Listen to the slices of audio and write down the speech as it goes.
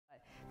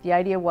The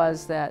idea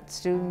was that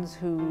students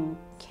who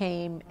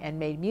came and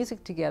made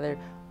music together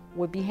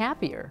would be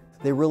happier.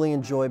 They really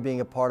enjoy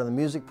being a part of the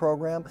music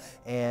program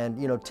and,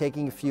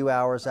 taking a few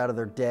hours out of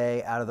their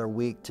day, out of their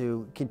week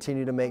to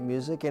continue to make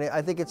music. And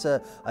I think it's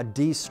a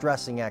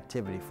de-stressing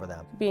activity for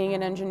them. Being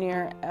an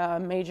engineer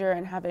major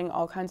and having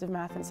all kinds of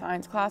math and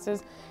science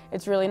classes,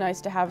 it's really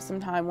nice to have some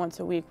time once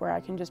a week where I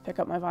can just pick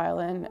up my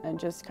violin and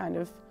just kind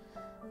of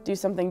do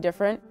something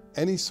different.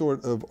 Any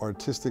sort of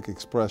artistic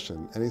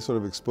expression, any sort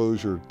of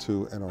exposure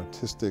to an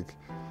artistic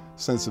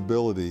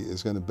sensibility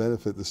is going to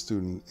benefit the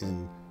student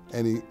in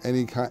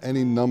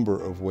any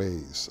number of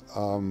ways,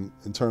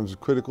 in terms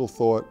of critical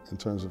thought, in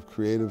terms of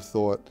creative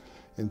thought,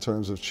 in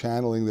terms of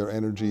channeling their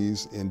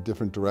energies in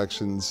different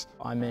directions.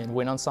 I'm in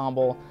wind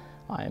ensemble,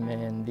 I'm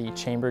in the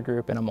chamber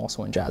group, and I'm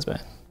also in jazz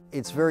band.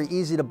 It's very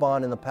easy to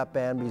bond in the pep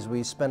band because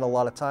we spend a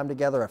lot of time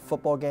together at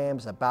football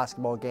games, at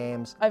basketball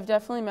games. I've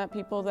definitely met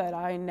people that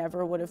I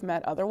never would have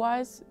met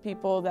otherwise,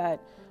 people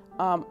that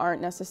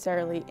aren't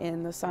necessarily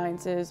in the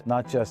sciences.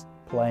 Not just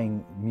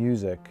playing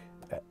music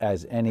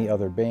as any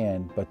other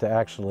band, but to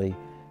actually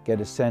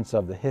get a sense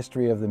of the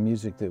history of the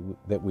music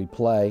that we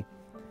play,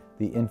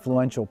 the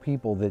influential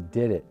people that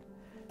did it,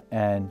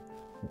 and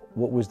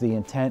what was the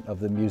intent of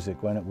the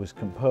music when it was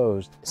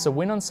composed. So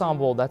wind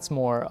ensemble, that's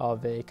more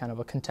of a kind of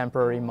a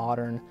contemporary,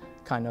 modern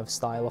kind of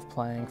style of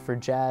playing. For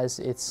jazz,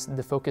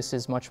 the focus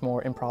is much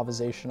more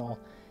improvisational.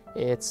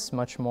 It's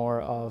much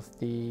more of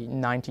the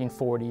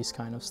 1940s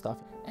kind of stuff.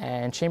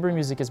 And chamber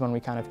music is when we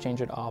kind of change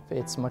it up.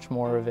 It's much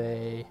more of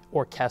a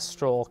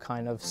orchestral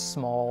kind of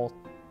small,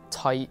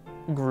 tight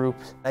group.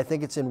 I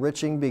think it's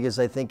enriching because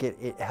I think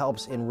it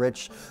helps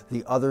enrich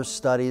the other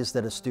studies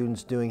that a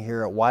student's doing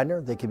here at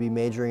Widener. They could be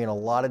majoring in a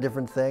lot of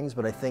different things,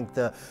 but I think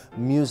the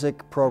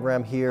music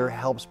program here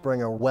helps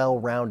bring a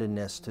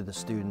well-roundedness to the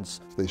students.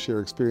 They share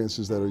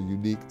experiences that are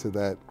unique to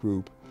that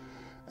group,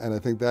 and I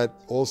think that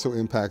also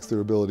impacts their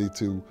ability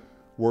to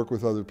work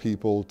with other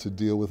people, to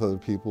deal with other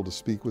people, to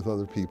speak with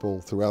other people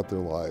throughout their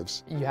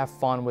lives. You have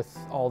fun with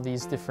all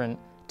these different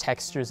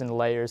textures and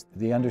layers.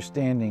 The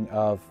understanding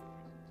of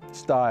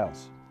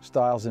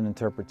styles and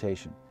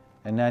interpretation,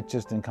 and that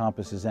just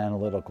encompasses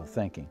analytical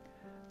thinking.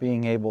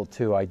 Being able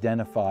to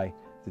identify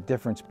the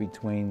difference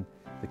between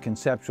the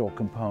conceptual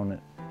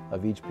component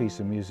of each piece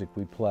of music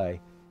we play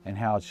and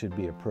how it should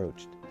be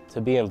approached. To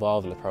be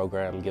involved in the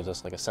program gives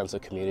us like a sense of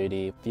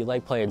community. If you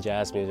like playing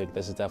jazz music,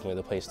 this is definitely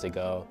the place to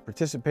go.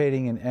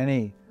 Participating in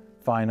any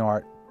fine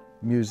art,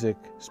 music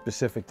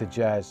specific to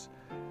jazz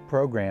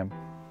program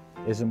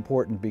is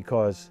important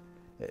because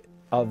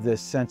of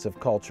this sense of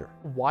culture.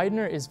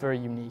 Widener is very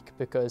unique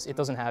because it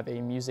doesn't have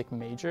a music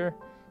major,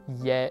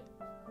 yet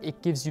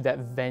it gives you that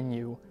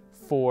venue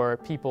for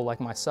people like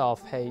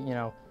myself. Hey,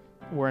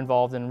 we're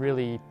involved in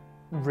really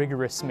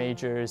rigorous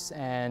majors,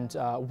 and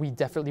we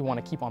definitely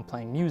want to keep on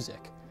playing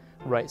music,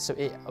 right? So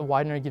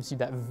Widener gives you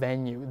that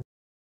venue.